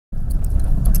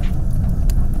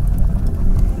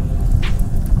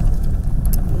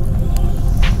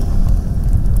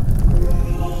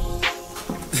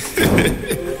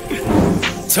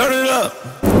Turn it up.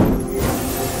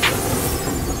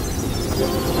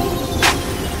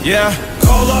 Yeah.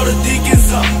 Call all the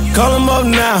deacons up. Call them up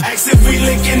now. Ask if we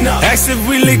linking up. Ask if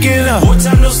we linking up. What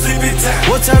time no sleeping time?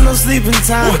 What time no sleeping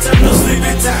time? What time no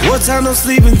sleeping time? What time no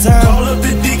sleeping time? Call up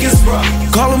the deacons, bro.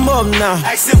 Call them up now.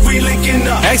 Ask if we linking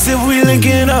up. Ask if we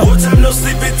linking up. What time no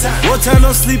sleeping time? What time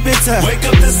no sleeping time? Wake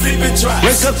up the sleeping tribe.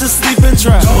 Wake up the sleeping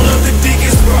tribe. Call up the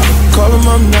deacons, bro. Call them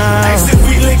up now. Ask if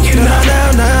we linking up.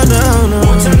 Now.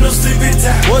 What time no sleeping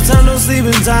time? What time no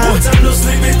sleeping time? What time no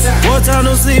sleeping time? What time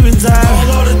no sleeping time?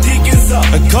 Call all the deacons up.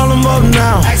 Call them up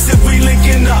now. Ask if we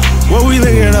linking up. What we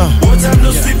linking up? What time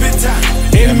no sleeping time?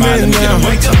 In a minute now.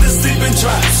 Wake up the sleeping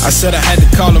tribes. I said I had to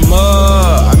call him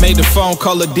up. I made the phone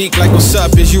call a Deke like, what's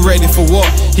up, is you ready for war?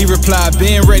 He replied,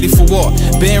 been ready for war,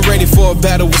 been ready for a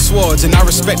battle with swords. And I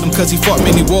respect him cause he fought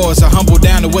many wars. I humble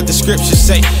down to what the scriptures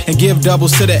say and give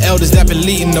doubles to the elders that been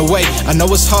leading the way. I know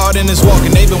it's hard in this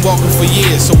walking, they've been walking for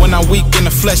years. So when I'm weak in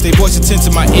the flesh, they voice attend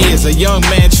to my ears. A young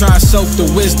man trying to soak the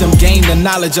wisdom, gain the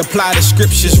knowledge, apply the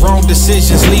scriptures. Wrong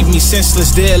decisions leave me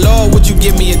senseless. Dear Lord, would you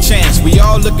give me a chance? We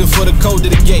all looking for the code to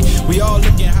the gate. We all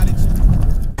looking how to...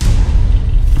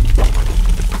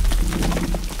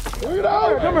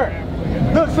 Come here.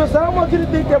 Look, sister, I don't want you to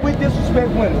think that we disrespect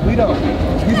women. We don't.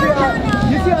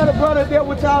 You see how the brother dealt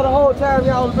with y'all the whole time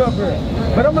y'all was up here.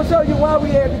 But I'm going to show you why we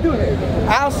had to do that.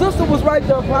 Our sister was right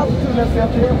there prostituting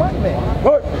herself to that white man.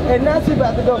 And now she's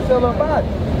about to go sell her body.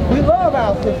 We love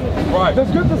our sisters. Right. The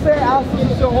scripture said our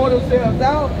sisters should whore themselves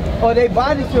out or their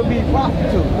bodies should be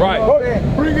prostitutes. Right. You know what I'm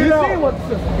saying? Bring it out. You see what the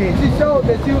sister did. She showed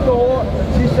that she was a whore.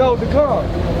 She showed the con.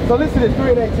 So listen to this, 3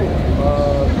 and 18.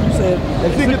 You said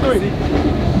Ezekiel 3.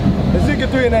 Ezekiel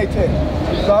 3 and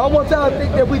 18. So I want y'all to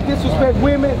think that we disrespect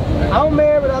women. I'm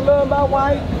married, I love my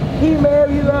wife. He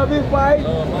married, he love his wife.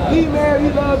 He married,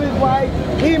 he love his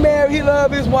wife. He married, he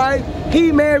love his wife.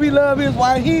 He married, he love his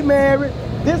wife. He married.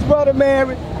 This brother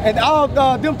married, and all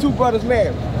them 2 brothers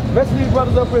married. The rest of these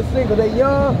brothers up here single. They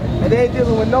young, and they ain't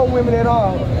dealing with no women at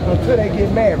all until they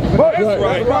get married. That's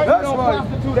right. That's don't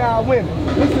prostitute our women.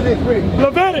 Listen to this, read.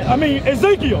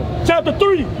 Ezekiel chapter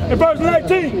 3 and verse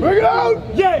 19. Bring it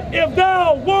out. Yeah, if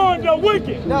thou warn the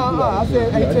wicked. No, I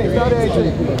said 18. Start at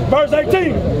 18. Verse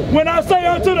 18. When I say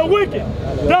unto the wicked,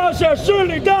 thou shalt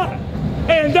surely die,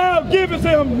 and thou givest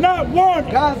him not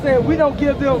warning. God said we don't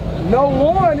give them no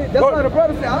warning. That's why the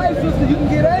brother said, all right, sister, you can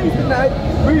get AIDS tonight.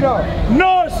 Read on.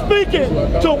 Nor speaking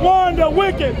to warn the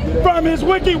wicked from his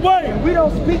wicked way. And we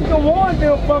don't speak to warn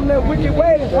them from their wicked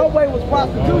ways. Her way was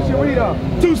prostitution. Read on.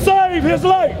 To save his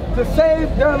life. To save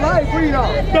their life. Read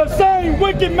on. The same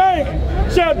wicked man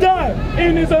shall die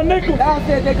in his iniquity. God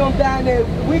said they're going to die in their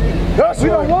wicked. We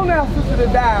don't want our sister to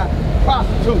die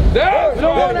prostitute. We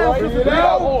don't want our sister to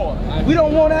die whore. We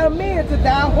don't want our men to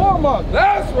die whoremongers.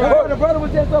 That's right. The brother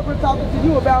was just up here talking to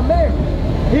you about marriage.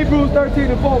 Hebrews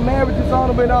 13 and 4, marriage is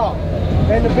honorable and all,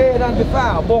 and the bed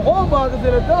undefiled. But whoremongers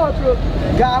and adulterers,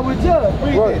 God will judge.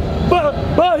 Read this.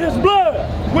 But his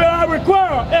blood will I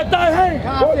require at thy hand.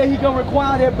 God said He's going to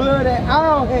require that blood at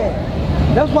our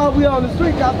hand. That's why we on the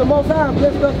street, because the Most High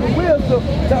blessed us with wisdom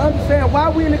to understand why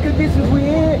we in the conditions we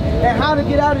in and how to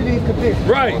get out of these conditions.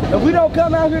 Right. If we don't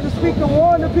come out here to speak to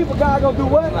warn the people, God gonna do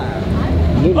what?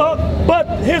 But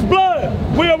his blood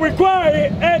will require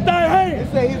it at thy hand.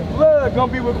 He said his blood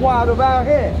gonna be required of our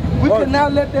hand. We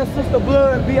cannot let that sister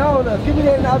blood be on us. Give me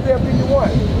that in Isaiah 51.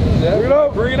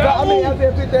 Bring it out. I mean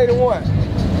Isaiah 58 and 1.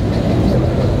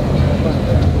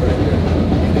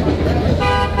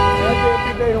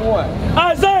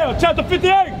 Isaiah chapter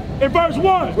 58 and verse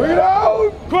 1. Read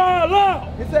out. Cry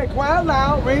aloud. It said cry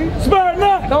aloud. Read. Spare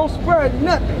not. Don't spare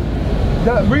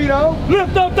nothing. Read on.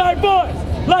 Lift up thy voice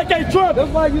like a trumpet.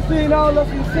 That's why you seen all of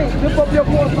them sing. Lift up your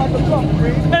voice like a trumpet.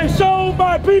 Read. And show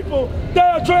my people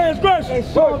their transgression. And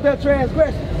show them their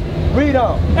transgression. Read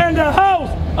on. And the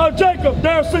house of Jacob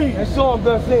their sin. And show them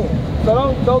their sin. So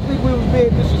don't think we was being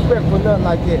disrespectful, nothing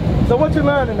like that. So what you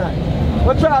learn tonight?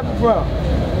 What tribe you from?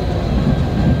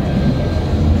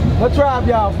 What tribe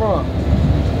y'all from?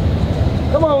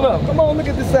 Come on up. Come on, look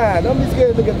at the sign. Don't be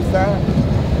scared to look at the sign.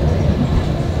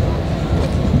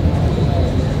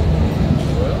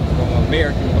 Well, I'm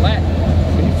American black.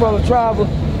 You from the tribe of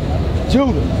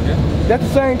Judah. Yeah. That's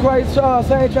the same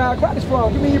tribe Christ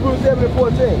from. Give me Hebrews 7 and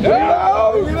 14. You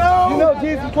know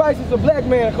Jesus Christ is a black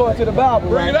man according to the Bible,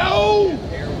 right?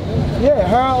 Yeah,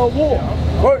 her war.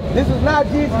 This is not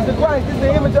Jesus the Christ, this is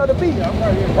the image of the beast.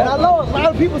 And I know a lot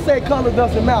of people say color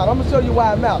doesn't matter. I'm going to show you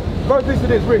why it matters. First, listen to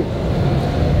this, read.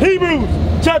 Hebrews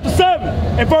chapter 7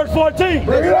 and verse 14.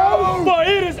 Bring it on. For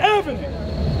it is evident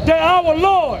that our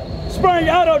Lord sprang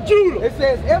out of Judah. It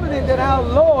says evident that our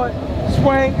Lord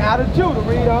sprang out of Judah.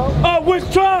 Read on. Of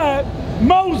which tribe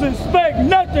Moses spake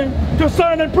nothing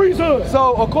concerning priesthood.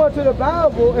 So according to the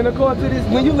Bible and according to this,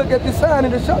 when you look at this sign,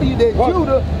 it'll show you that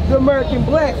Judah, the American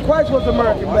blacks, Christ was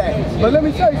American black. But let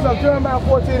me show you something, Jeremiah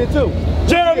 14:2.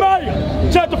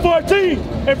 Jeremiah chapter 14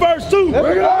 and verse 2. Let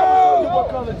me know what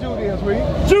color Judah is,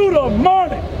 read. Judah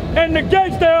mourning, and the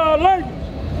gates they are language.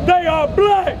 They are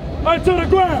black unto the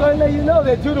ground. So let you know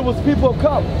that Judah was people of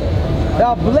color. They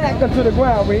are black unto the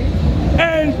ground, read.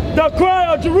 And the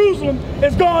cry of Jerusalem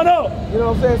is gone up. You know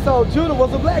what I'm saying? So Judah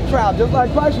was a black tribe, just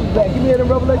like Christ was black. Give me it in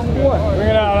Revelation 1. Bring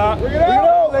it out, Bring it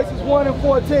out. Revelation 1 and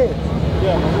 14.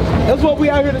 Yeah. That's what we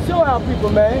out here to show our people,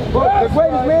 man. The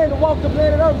greatest man to walk the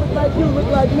planet Earth look like you, look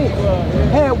like me.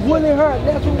 Had woolly hair,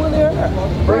 natural woolly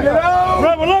hair. Bring it out.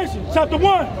 Revelation chapter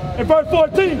 1 and verse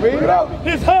 14. Bring it out.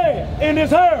 His head and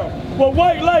his hair were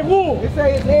white like wool. It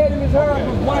say his head and his hair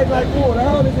was white like wool. The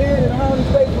hair on his head and the hair on his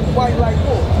face was white like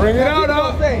wool. Bring it out,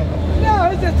 dog.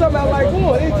 No, it's just talking about like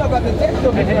wool. It ain't talking about the text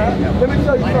of his hair. Let me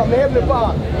show you something. The Heavenly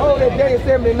Father. Hold that day in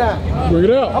 79. Bring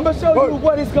it out. I'm going to show you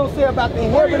what it's going to say about the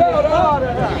Heavenly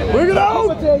Father. Bring it out. I'm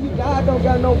going to tell you God don't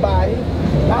got no body.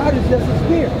 God is just a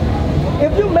spirit.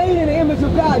 If you made in the image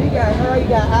of God, he got hair, he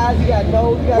got eyes, he got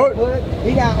nose, he got foot,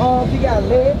 he got arms, he got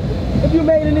legs. If you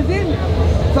made in his image.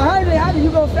 So how do you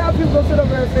gonna stop people gonna sit up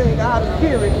there and say God is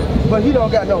spirit, but he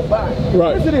don't got no body?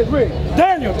 Right. Listen to this, Rick.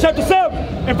 Daniel chapter 7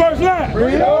 and verse 9.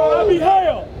 I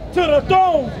beheld till the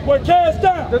thrones were cast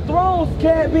down. The thrones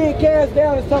being cast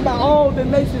down is talking about all the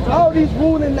nations, all these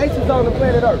ruling nations on the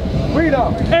planet Earth. Read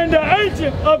on. And the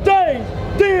Ancient of Days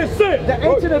did sit. The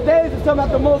Ancient of Days is talking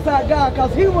about the Most High God,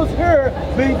 because he was here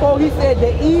before he said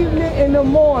the evening and the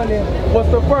morning was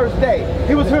the first day.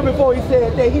 He was here before he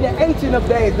said that he the Ancient of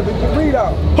Days. Read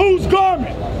on. Whose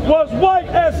garment was white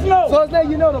as snow. So it's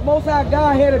letting you know the Most High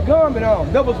God had a garment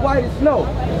on that was white as snow.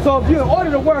 So if you in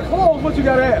order to wear clothes, what you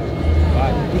gotta have?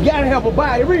 You gotta have a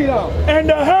body. Read on. And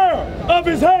the hair of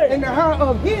his head. And the hair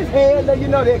of his head, let you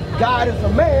know that God is a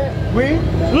man. Read.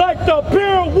 Like the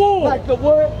pure wool. Like the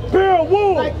what? Pure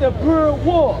wool. Like the pure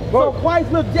wool. So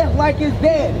Christ looked just like his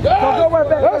daddy. So go right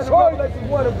back to Revelation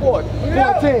 1 and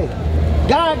 14.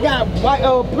 God got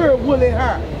white, pure woolly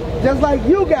hair. Just like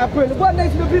you got pure. What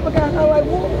nation of people got hair like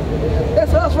wool?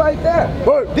 That's us right there.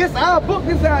 This our book,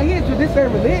 this our history, this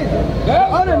ain't religion.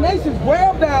 Other nations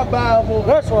grabbed our Bible.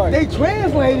 That's right. They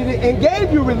translated it and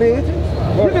gave you religion.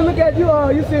 You can look at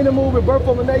you seen the movie Birth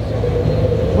of a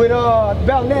Nation with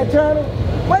about Nat Turner.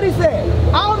 What he said?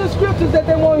 All the scriptures that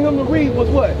they wanted him to read was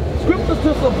what? Scriptures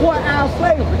to support our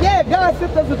slavery. Yeah, God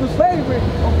sent us into slavery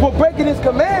for breaking his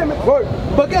commandments.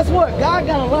 But guess what? God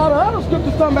got a lot of other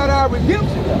scriptures talking about our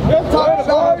redemption. Talking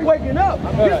about us waking up.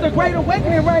 This is the great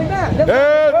awakening right now. That's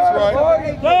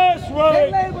right. That's right.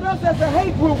 They labeled us as a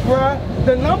hate group, bruh.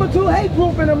 The #2 hate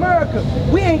group in America.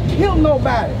 We ain't killed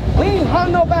nobody. We ain't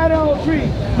hung nobody on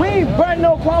trees. We ain't burnt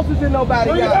no crosses in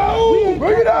nobody. Bring it out.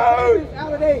 Bring it out.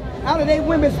 Out of their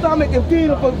women's stomach and feed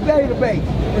them for database.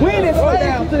 We ain't enslaved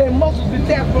them to their muscles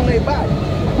detached from their body.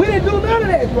 We didn't do none of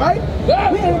that, right?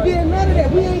 We ain't did none of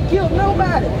that. We ain't killed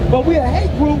nobody. But we a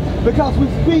hate group because we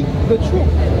speak the truth.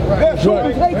 The truth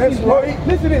is hate.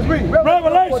 Listen to this, read.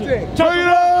 Revelation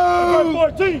chapter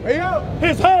 14.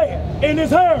 His head and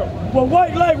his hair were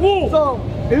white like wool. So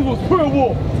it was pure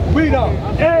wool. Read on.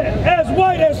 And as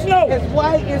white as snow. As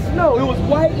white as snow. It was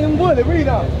white and woolly. Read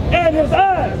on. And his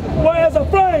eyes were as a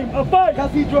flame of fire.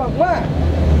 Because he drank wine.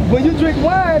 When you drink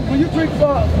wine, when you drink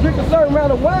a certain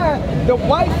amount of wine, the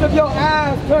whites of your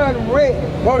eyes turn red.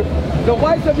 The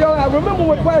whites of your eyes. Remember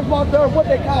when Christ walked the earth, what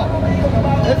they call him?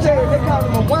 They called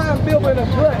him a wine filled in a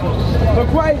glutton. But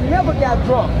Christ never got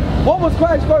drunk. What was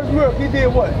Christ's first miracle? He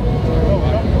did what?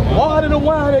 Water the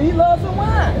wine, and he loves some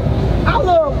wine. I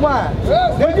love wine.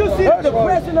 When you see the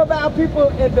depression of our people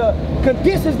and the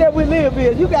conditions that we live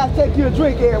in, you got to take you a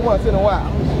drink every once in a while.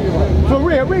 For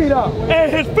real, read on.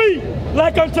 And his feet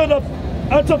like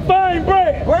unto fine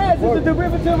bread. Brass is the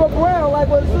derivative of brown, like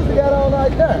what the sister got on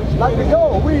right there. Like the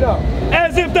gold, read on.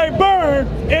 As if they burn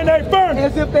in a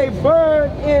furnace. As if they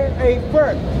burn in a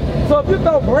furnace. So if you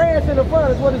throw brass in the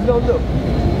furnace, what is it going to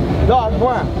do? Dark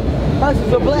brown. This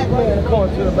is a black man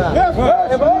according to the Bible. That's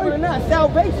right. And believe it or not,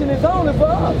 salvation is only for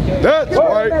us. That's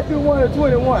right. Matthew 1 and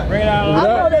 21. I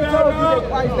know they told you that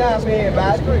Christ died for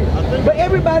everybody, but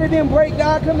everybody didn't break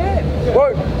God's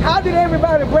commandments. How did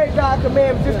everybody break God's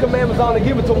commandments? His commandments only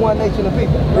given to one nation of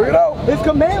people. His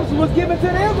commandments was given to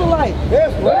the Israelites.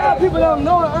 A lot of people don't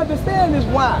know and understand this.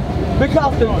 Why?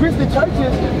 Because the Christian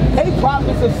churches hate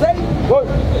prophets of Satan.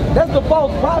 That's the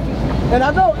false prophets. And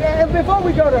I know, and before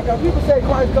we go there, because people say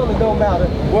Christ's color don't matter.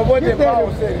 Well, what did Paul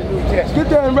say in the New Testament? Get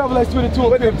there in Revelation 22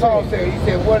 What and 15. did Paul say? He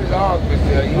said, what is argument?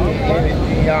 In his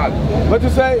genealogy. What you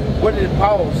say? What did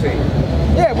Paul say?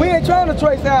 Yeah, we ain't trying to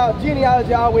trace our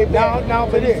genealogy all the way back. No,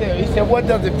 but he said, what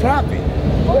does it profit?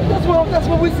 Well, that's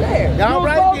what we're saying. Now, You're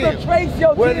right supposed to trace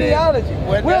your genealogy.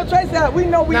 We don't trace that. We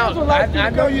know we Israelites.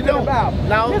 I know you don't.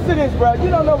 Now, listen to this, bro. You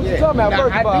don't know what you're talking about,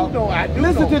 first of all. I do know.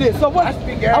 Listen to this. So what?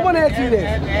 I want to ask you this.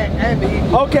 And the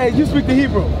Hebrew. Okay, you speak the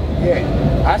Hebrew. Yeah,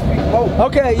 I speak both.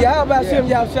 Okay, yeah, how about Shem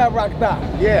Yahshua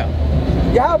Rakhtah? Yeah.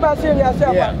 Yeah, how about Shem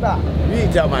Yahshua Rakhtah? You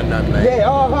ain't talking about nothing, man.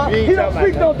 Yeah, He don't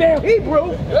speak no damn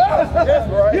Hebrew. That's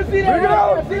right. You see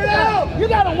that? Bring it out. You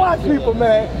gotta watch people,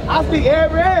 man. I speak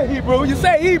Arabic and Hebrew. You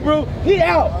say Hebrew, he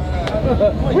out.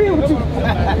 Read what you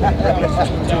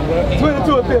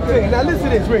 22 and 15. Now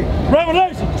listen to this, read.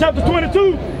 Revelation chapter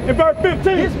 22 and verse 15.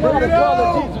 This is what the blood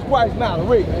of Jesus Christ now.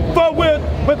 Read. For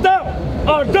without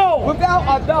a dog.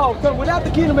 Without a dog. So without the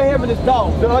kingdom of heaven is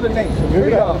dogs, the other nations.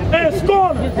 And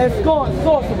scorners. And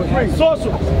sorcerers. Read.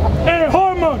 Sorcerers. And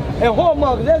whoremongers. And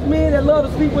whoremongers. That's men that love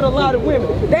to sleep with a lot of women.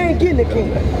 They ain't getting the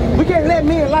kingdom. We can't let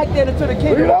men like that into the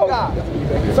kingdom of God.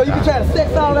 So you can try to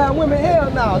sex all our women?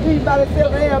 Hell no. These about to sell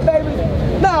their babies?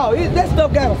 No, that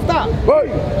stuff gotta stop.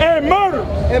 And murder.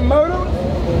 And murder?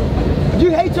 You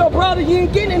hate your brother, you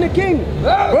ain't getting in the kingdom. The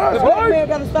black man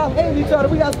gotta stop hating each other.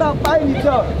 We gotta stop fighting each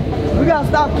other. We gotta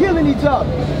stop killing each other.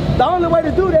 The only way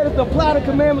to do that is to apply the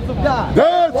commandments of God.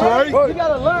 That's right. You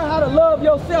gotta learn how to love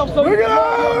yourself so you can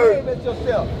love your neighbor as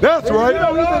yourself. That's if right. you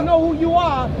don't even know who you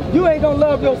are, you ain't gonna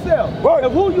love yourself. Right.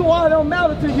 If who you are don't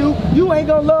matter to you, you ain't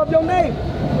gonna love your neighbor.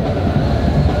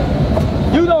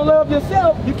 You don't love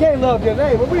yourself, you can't love your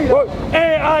neighbor.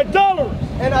 And idolaters.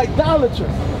 And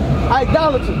idolatrous.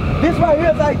 Idolatry. This right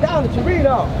here is idolatry. Read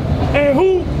on. And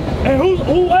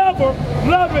whoever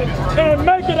love it and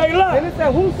make it a lie. And it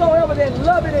said, whosoever that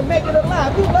love it and make it a lie.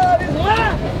 If you love it, it's a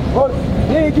lie.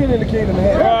 He ain't getting in the kingdom of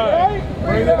heaven. Right.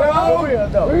 Bring it out.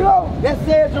 That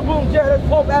says Jerome Jerry, that's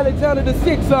Pope Alexander the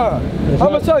Sixth son. I'm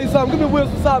going to tell you something. Give me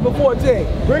wisdom side before 14.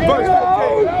 Bring it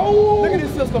out. Look at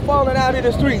this sister falling out in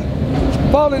the street.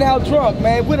 Falling out drunk,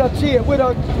 man, with their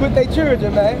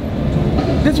children, man.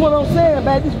 This is what I'm saying,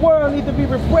 man. This world needs to be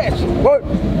refreshed.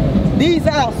 These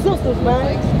are our sisters,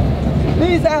 man.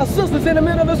 These are our sisters in the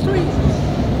middle of the street.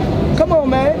 Come on,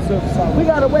 man. We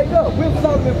gotta wake up. We're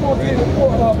talking in 14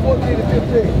 and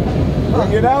 15.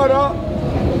 Bring it out,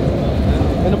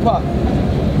 in the pot.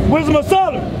 Wisdom of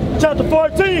Solomon, chapter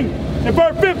 14 and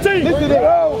verse 15. Listen to this.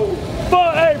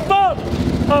 For a father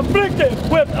afflicted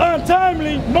with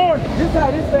untimely mourning. This is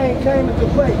how this thing came into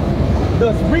play.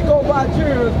 The Rico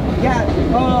Rogers got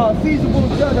Caesar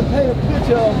Boulger to paint a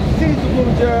picture of Caesar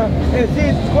Boulger and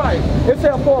Jesus Christ. It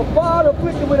said, for a father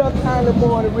afflicted with untimely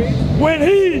mourning, when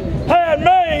he had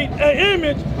made an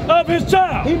image of his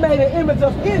child. He made an image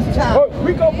of his child.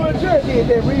 Rico Boulger did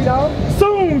that, read on.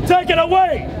 Soon taken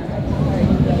away.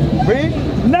 Read.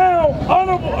 Now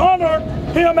honor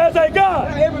him as a God.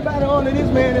 Now everybody honor this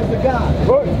man as a God.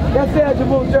 That's Caesar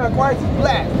Boulger. Christ is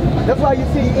black. That's why you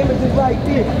see images like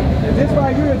this. This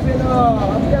right here is in,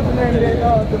 I forgot the name of that,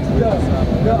 I forgot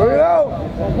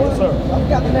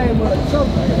the name of it. I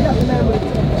forgot the name of it.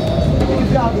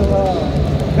 He's got the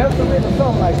Testament or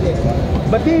something like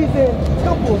that. But these in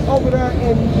temples over there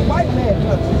in white man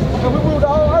country. And we ruled the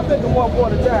whole earth at one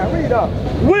point in time. Read up.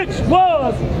 Which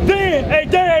was then a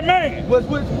dead man. Which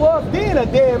was then a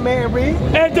dead man, read.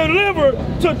 And delivered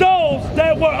to those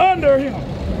that were under him.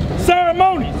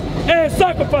 Ceremonies and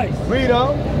sacrifice. Read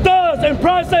on. Thus, in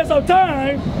process of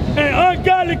time and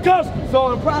ungodly custom.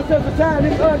 So in the process of time,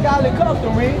 this ungodly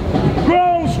custom, read.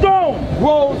 Grown strong.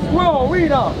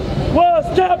 Read on. Was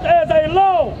kept as a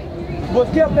law.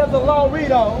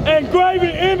 Read on. And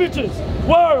graven images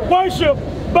were worshipped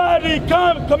by the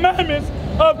commandments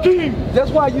of kings.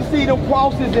 That's why you see them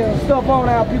crosses and stuff on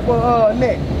our people's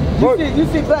neck. You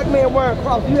see black men wearing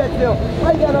crosses. You ask them,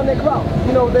 why you got on that cross?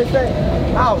 You know what they say?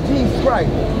 Oh, Jesus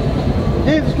Christ.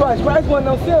 Jesus Christ. Christ wasn't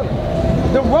no sinner.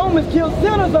 The Romans killed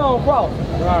sinners on cross.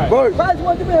 Right. Christ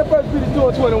wasn't the man. 1 Peter 2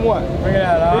 and 21. Bring it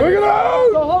out. Bring it out.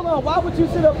 So hold on. Why would you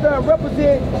sit up there and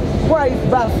represent Christ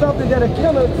by something that a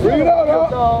killer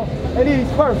killed on and he's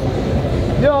perfect?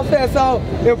 You know what I'm saying? So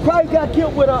if Christ got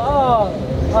killed with a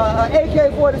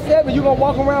AK-47, you gonna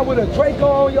walk around with a Draco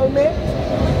on your neck?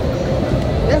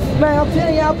 That's, man, I'm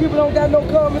telling y'all, people don't got no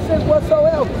common sense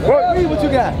whatsoever. Read what you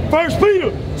got. 1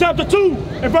 Peter chapter 2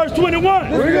 and verse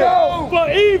 21. For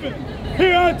even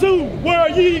hereunto were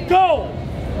ye called,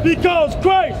 because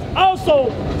Christ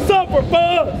also suffered for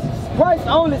us. Christ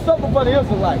only suffered for the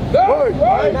Israelites.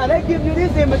 Now they give you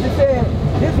this image and saying,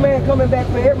 This man coming back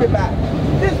for everybody.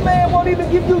 This man won't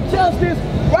even give you justice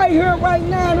right here, right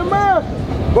now in America.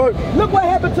 But look what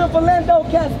happened to Philando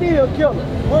Castile killer.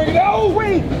 bring it out.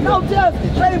 Free, no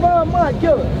justice. Trayvon Martin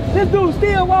killer. This dude's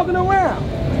still walking around.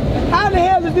 How the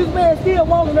hell is this man still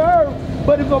walking the earth?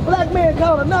 But if a black man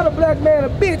called another black man a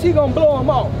bitch, he gonna blow him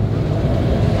off.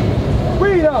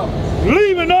 Read on.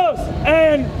 Leaving us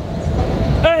an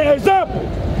example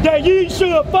that ye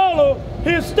should follow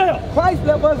his steps. Christ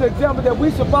left us an example that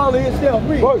we should follow his steps.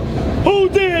 Read. Who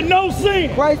did no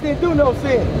sin. Christ didn't do no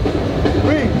sin.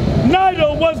 Read.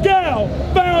 Neither was guile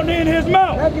found in his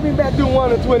mouth. Now give me back to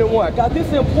 1 and 21. God, this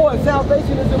is important.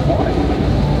 Salvation is important.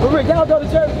 But Rick, y'all go to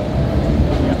church?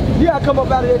 You gotta come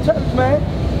up out of that church, man.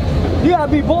 You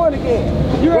gotta be born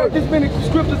again. You heard this many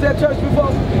scriptures at church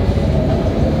before?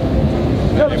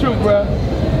 Tell the truth, bro.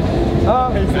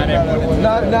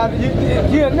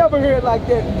 You'll never hear it like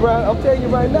that, bro. I'm telling you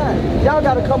right now. Y'all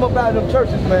gotta come up out of them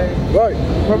churches, man. Right.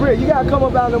 For real, you gotta come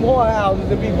up out of them whorehouses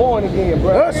and be born again,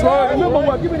 bro. That's right. Remember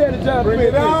what? Give me that in John 3. Bring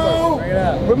it out.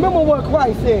 Remember what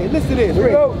Christ said. Listen to this.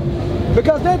 Read.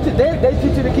 Because they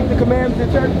teach you to keep the commandments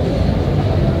in church.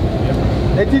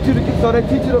 They teach you to keep, so they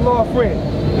teach you the law of friends.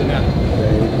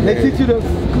 They teach you to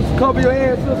cover your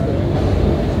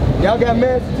ancestors. Y'all got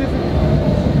marriage certificates?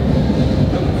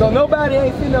 So nobody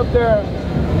ain't sitting up there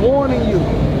warning you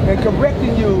and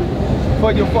correcting you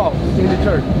for your faults in the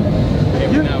church.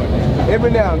 Every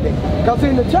now and then. Because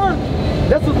in the church,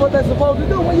 that's what they're supposed to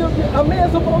do. When a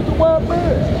man's supposed to wear a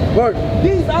beard. Right.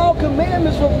 These all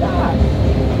commandments from God.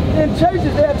 In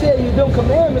churches, they'll tell you them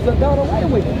commandments are done away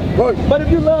with. Right. But if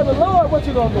you love the Lord, what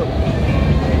you gonna do?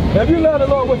 If you love the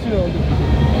Lord, what you gonna do?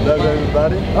 Love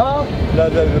everybody. Huh?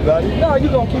 Love everybody. No, you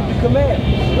gonna keep the commandments.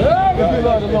 If you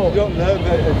love the Lord.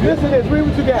 Listen to this, read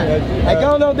what you got. Hey,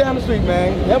 go on down the street,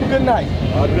 man. Have a good night.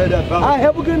 I've read that Bible. All right,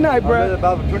 have a good night, bro. I've read that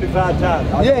Bible 25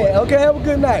 times. Yeah, okay, have a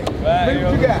good night. Read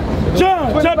what you got.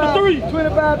 John chapter 3.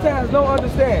 25 times, don't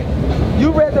understand.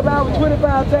 You read the Bible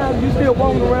 25 times, you still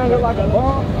walking around here like a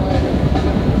bum?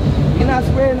 You're not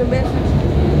spreading the message?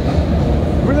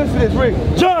 Listen to this,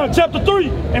 read. John chapter 3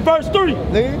 and verse 3.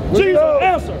 Jesus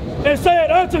answered and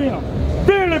said unto him,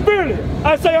 Verily, verily,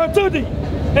 I say unto thee,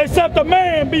 except a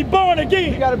man be born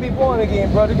again. You gotta be born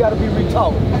again, brother. You gotta be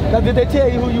retaught. Now, did they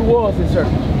tell you who you was in church?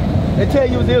 They tell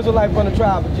you was Israelite from the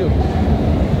tribe of Judah.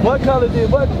 What color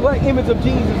what image of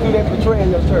Jesus do they portray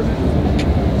in your church?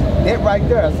 That right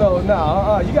there. So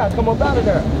you gotta come up out of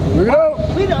there.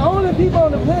 We the only people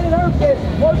on the planet Earth that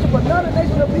worship another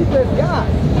nation of people as God.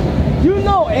 You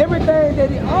know everything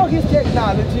that all his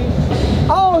technology,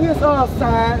 all his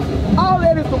science, all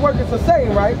that is the workers of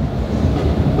Satan, right?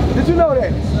 Did you know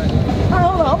that?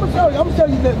 Hold on, I'm gonna show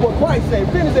you what Christ said.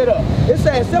 Finish it up. It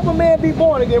says, except a man be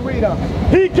born again, read on.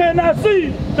 He cannot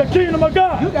see the kingdom of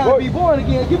God. You gotta be born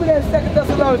again. Give me that 2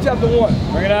 Thessalonians chapter 1.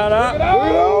 Bring it out.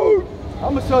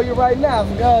 I'm gonna show you right now.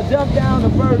 Jump down to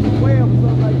verse 12 or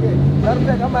something like that. Matter of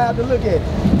fact, I'm gonna have to look at it.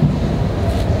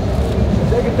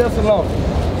 2 Thessalonians.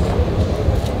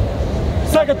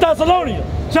 2 Thessalonians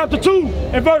chapter 2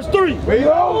 and verse 3.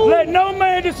 Let no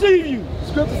man deceive you.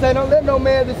 Scripture say, don't let no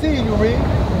man deceive you, read.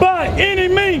 By any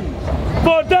means,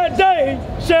 for that day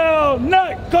shall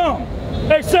not come,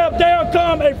 except there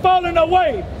come a falling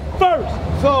away first.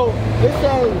 So, it's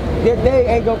saying that day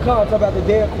ain't gonna come talk about the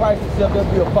day of Christ, except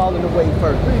there'll be a falling away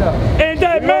first. Read up. And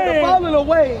that man... The falling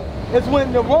away is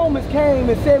when the Romans came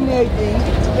in 70 AD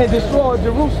and destroyed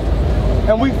Jerusalem.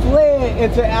 And we fled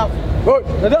into Africa.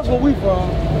 Now that's where we from.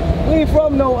 We ain't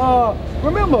from no,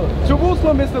 remember,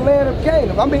 Jerusalem is the land of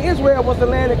Canaan. I mean, Israel was the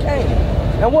land of Canaan.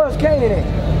 And where's Canaan at?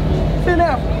 It's in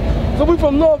Africa. So we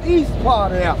from northeast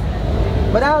part of Africa.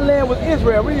 But our land was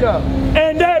Israel. Read on.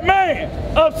 And that man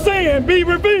of sin be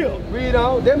revealed. Read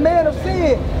on. That man of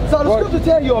sin. So the scripture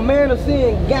tell you a man of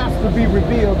sin got to be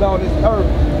revealed on this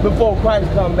earth before Christ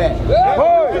come back. You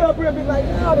up here and be like,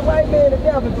 no, the white man the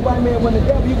devil. If the white man wasn't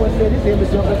the devil, he wouldn't say this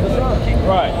image of the son.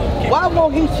 Right. Why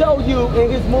won't he show you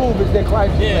in his movies that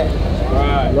Christ is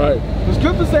back? Right. The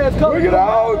scripture says, come bring it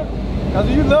out. Because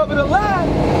if you love it alive,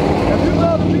 if you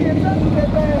love to be in touch with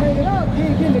that man hanging out, you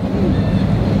ain't getting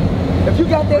it. If you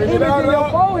got that image in your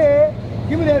forehead,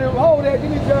 give me that, hold that,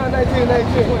 give me John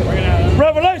 19:19.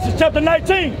 Revelation chapter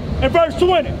 19 and verse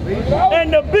 20.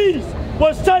 And the beast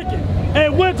was taken,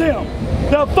 and with him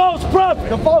the false prophet.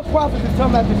 The false prophet is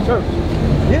talking about this church.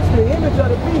 It's the image of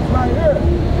the beast right here.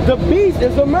 The beast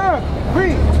is America.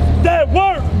 Read. That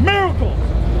worked miracles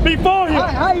before him.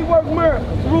 How he worked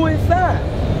miracles? Through his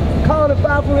sign. Calling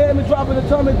fire from heaven, dropping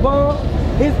atomic bombs,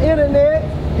 his internet,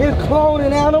 his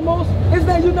cloning animals. It's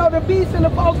that you know the beast and the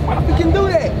false prophet can do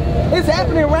that. It's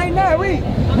happening right now, read.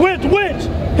 With which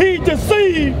he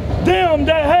deceived them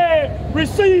that had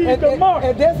received the mark.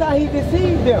 And that's how he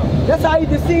deceived them. That's how he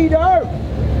deceived the earth.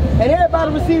 And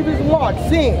everybody received his mark,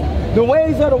 sin, the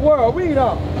ways of the world. Read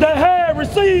on. That had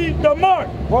received the mark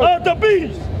of the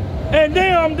beast, and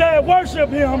them that worship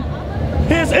him,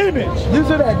 his image. You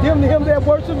see that? Them to him that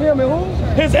worship him and who?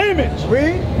 His image.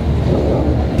 Read.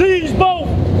 These both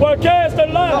were cast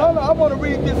alive. Hold on, I want to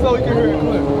read this so you can hear it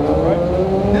clear.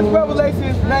 Right? This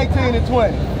Revelation 19 and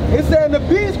 20. It said the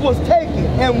beast was taken,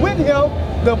 and with him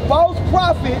the false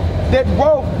prophet that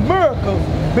wrought miracles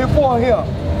before him.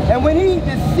 And when he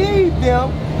deceived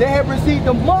them, they have received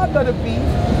the mark of the beast,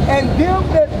 and them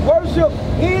that worship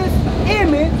his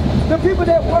image, the people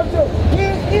that worship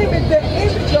his image, the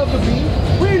image of the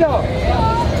beast, read on.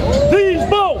 These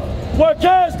both were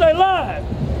cast alive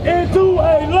into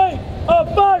a lake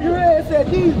of fire. You heard it said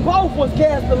these both was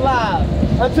cast alive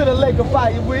unto the lake of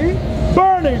fire. Read.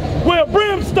 Burning with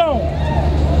brimstone.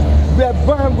 That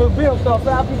burn with brimstone.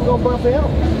 So how people gonna burn for him?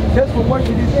 Just for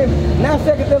worshiping his image. Now 2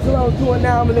 Thessalonians 2, and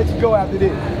now I'm gonna let you go after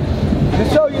this. To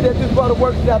show you that this brother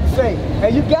works is out the same.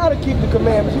 And you gotta keep the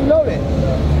commandments, you know that.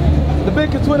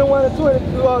 Leviticus 21 and 20,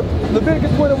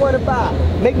 Leviticus 21 and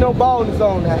 5. Make no baldness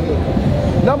on that here.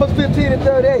 Numbers 15 and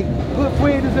 38. Put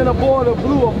fringes in a border of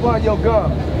blue upon your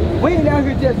gum. We ain't out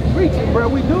here just preaching, bro.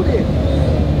 We do this.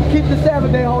 Keep the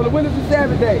Sabbath day holy. When is the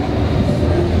Sabbath day?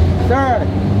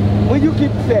 Saturday. When you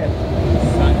keep the Sabbath?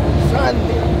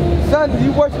 Sunday. Sunday,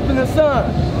 you worshiping the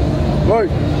sun. Right.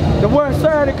 The word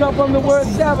Saturday comes from the word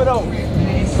Sabbath,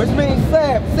 which means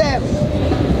Sabbath.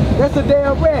 That's a day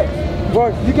of rest.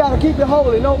 Right. You gotta keep it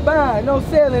holy. No buying, no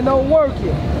selling, no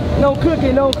working, no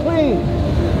cooking, no clean.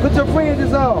 Put your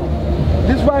fringes on.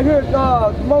 This right here,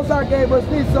 Most High gave us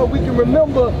this so we can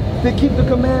remember to keep the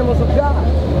commandments of God.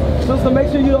 So make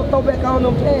sure you don't throw back on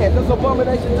them pants. That's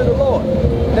abomination to the Lord.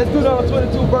 Let's do that on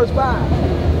 22 verse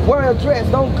 5. Wear a dress.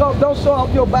 Don't show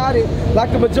off your body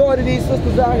like the majority of these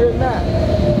sisters out here now.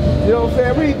 You know what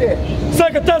I'm saying? Read that.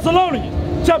 2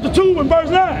 Thessalonians chapter 2 and verse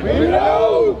 9. Read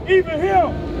it. Even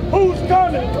him whose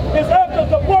coming is after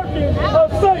the working of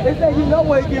Satan. They say you know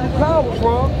where he gets his power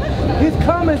from. His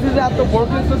comings is after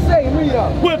workings of Satan. Read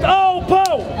up. With all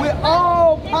power. With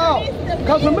all power.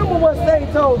 Because remember what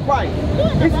Satan told Christ.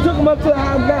 He took him up to a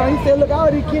high mountain. He said, look, all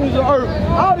these kings of earth,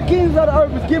 all the kings of the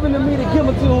earth is given to me to give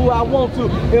them to who I want to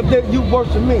if you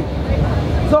worship me.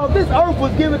 So if this earth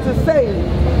was given to Satan,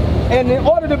 and in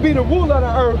order to be the ruler of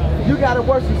the earth, you got to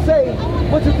worship Satan,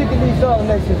 what you thinking these other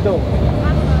nations doing?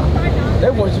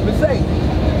 They worshiping Satan.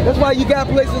 That's why you got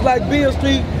places like Beale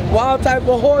Street where all type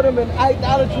of whoredom and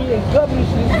idolatry and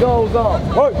covetousness goes on.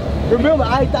 Remember,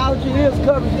 idolatry is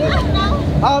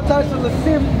covetousness. All types of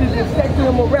lasciviousness and sexual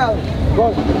immorality.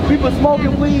 People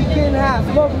smoking weed, getting high,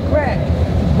 smoking crack.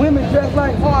 Women dressed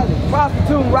like harlots,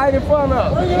 prostituting right in front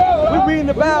of us. We reading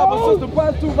the Bible, sister,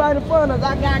 prostitute right in front of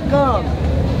us. I got guns.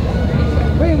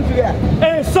 Read what you got.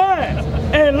 And signs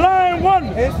and lying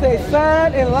wonders. It says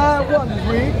sign and lying wonders,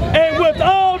 read. And with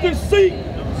all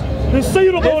deceitfulness.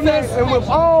 And with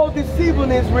all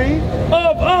deceitfulness, read.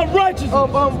 Of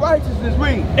unrighteousness.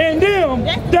 Read. And them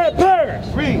that perish.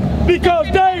 Read. Because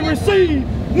they receive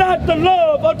not the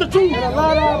love of the truth. And a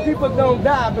lot of our people don't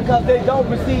die because they don't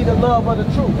receive the love of the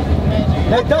truth.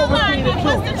 They don't receive the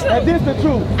truth. And this is the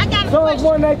truth. Psalms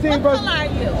 119 verse.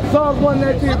 Psalms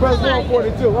 119 verse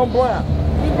 142. I'm brown.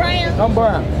 You brown? I'm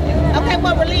brown. Okay,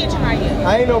 what religion are you?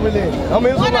 I ain't no religion. I'm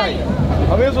Israelite.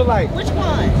 I'm Israelite. Which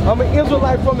one? I'm an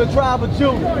Israelite from the tribe of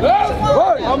Judah.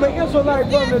 I'm an Israelite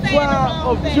from the tribe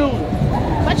of Judah.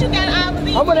 But you got all of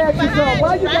these. I'm gonna ask you something.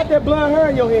 Why you got that blonde hair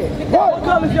in your head? What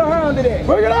color is your hair under there?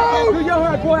 Bring it out! Do your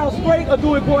hair grow out straight or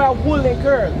do it grow out woolly and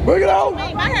curly? Bring it out!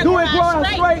 Do it grow out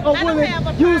straight or woolly?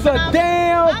 You's a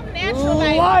damn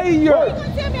liar.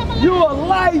 You a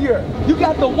liar. You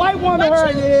got the white woman hair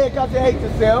in your head because you hate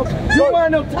yourself. You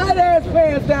wearing them tight ass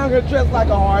pants down here dressed like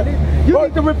a harlot. You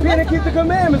need to repent and keep the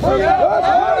commandments. Bring it out! What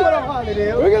a harlot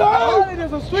is. Bring it out! A harlot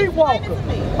is a streetwalker.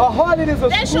 A harlot is a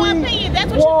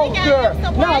streetwalker.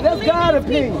 Nah, that's God's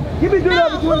opinion. You been doing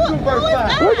that with 22 verse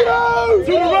 5. Bring it out!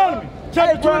 Deuteronomy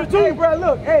chapter 22. Hey, bro,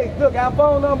 look, our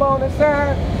phone number on the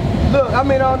sign. Look, I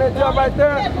mean on that job right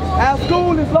there. Our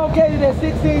school is located at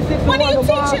 1661. What are you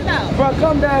teaching though? Bro,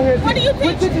 come down here. What are you teaching?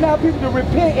 We're teaching our people to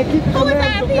repent and keep the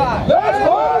commandments of God. That's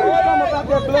right. Talking about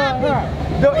that blood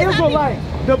hair. The Israelites.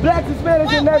 The blacks,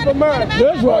 Hispanics, and Native Americans.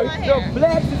 That's right. The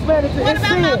blacks, Hispanics, and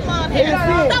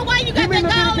sin. So why you got Give me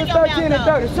that gold in Leviticus your 13 and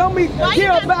mouth, 30. Show me, Why you give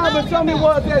got a Bible and show me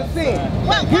words that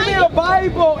sin. Give me a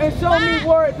Bible and show me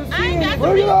words to I ain't sin. got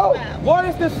to read the Bible. What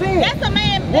is the sin? That's a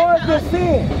man. What is the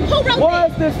sin? Who wrote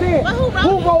What is this? the sin? Well,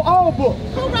 who wrote all books?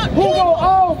 Who wrote Who wrote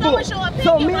all So books? it's your opinion,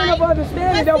 So men of right?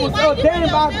 understanding that Let's was see why you ordained in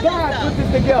by your God feelings, put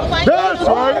this together. Why you That's in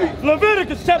your right. feelings?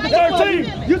 Leviticus chapter 13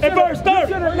 and verse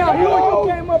 30. Now,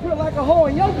 you came up here like a hoe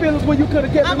in your feelings when you could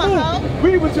have kept I'm it a moving. hoe.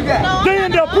 Read what you got. No,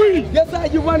 Then the priest. That's how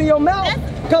you running your mouth.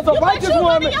 Because a You righteous you running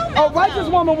woman, your a mouth, righteous though.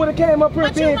 woman would have came up here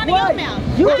But you being running your quiet.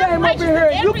 mouth. You I'm came up righteous in here.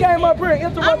 in You came up here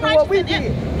everything. interrupting I'm what we righteous in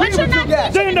did. everything. But Read you're what you not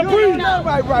got. Then the You priest. ain't not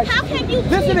right. How can you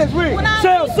Listen teach this, read. when all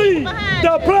Shall these see people behind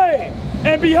the you? plague,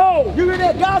 and behold, You hear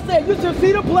that? God said you should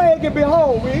see the plague and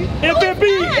behold, read. if it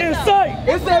be in sight,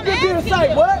 It said if it be in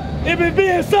sight, what? if it be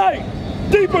in sight,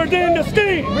 deeper than the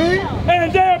skin,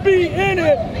 and there be in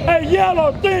it a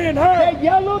yellow thin hair, That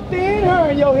yellow thin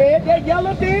hair in your head, that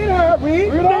yellow thin hair,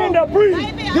 read. then the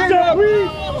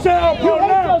priest shall You hate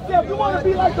pronounce. yourself. You want to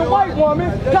be like the white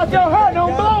woman because your hair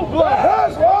don't blow blood.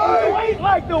 That's right. You ain't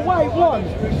like the white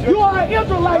woman. You are an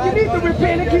Israelite. You need to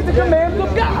repent and keep the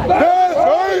commandments of God. That's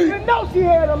right. You know she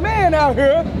had a man out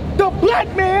here. The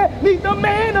black man needs to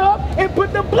man up and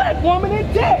put the black woman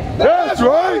in check. That's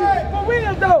right. For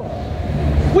real though.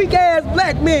 Weak ass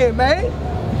black men, man.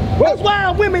 That's why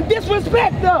our women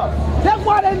disrespect us. That's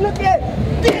why they look at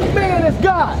this man as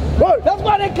God. Right. That's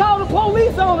why they call the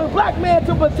police on a black man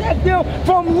to protect them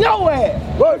from your ass.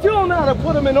 But you don't know how to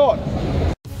put them in order.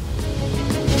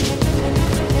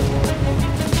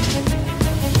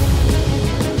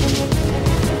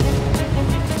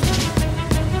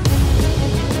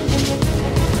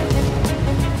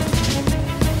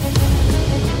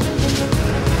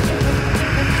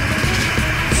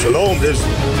 Shalom,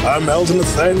 Israel. I'm Elder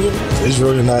Nathaniel of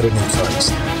Israel United in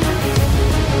Christ.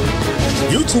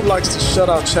 YouTube likes to shut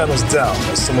our channels down,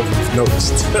 as some of you have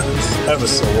noticed, ever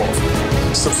so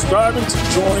often. Subscribing to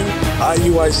join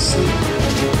IUIC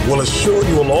will assure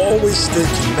you will always stay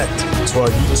connected to our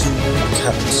YouTube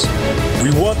accounts.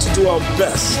 We want to do our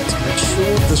best to make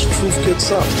sure this truth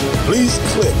gets out. Please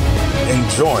click and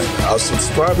join our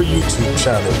subscriber YouTube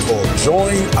channel called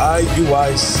Join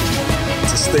IUIC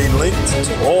to stay linked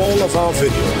to all of our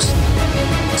videos.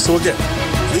 So again,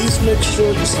 please make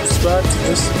sure you subscribe to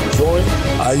this Join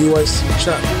IUIC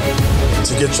channel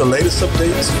to get your latest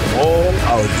updates from all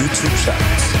our YouTube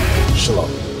channels.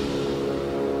 Shalom.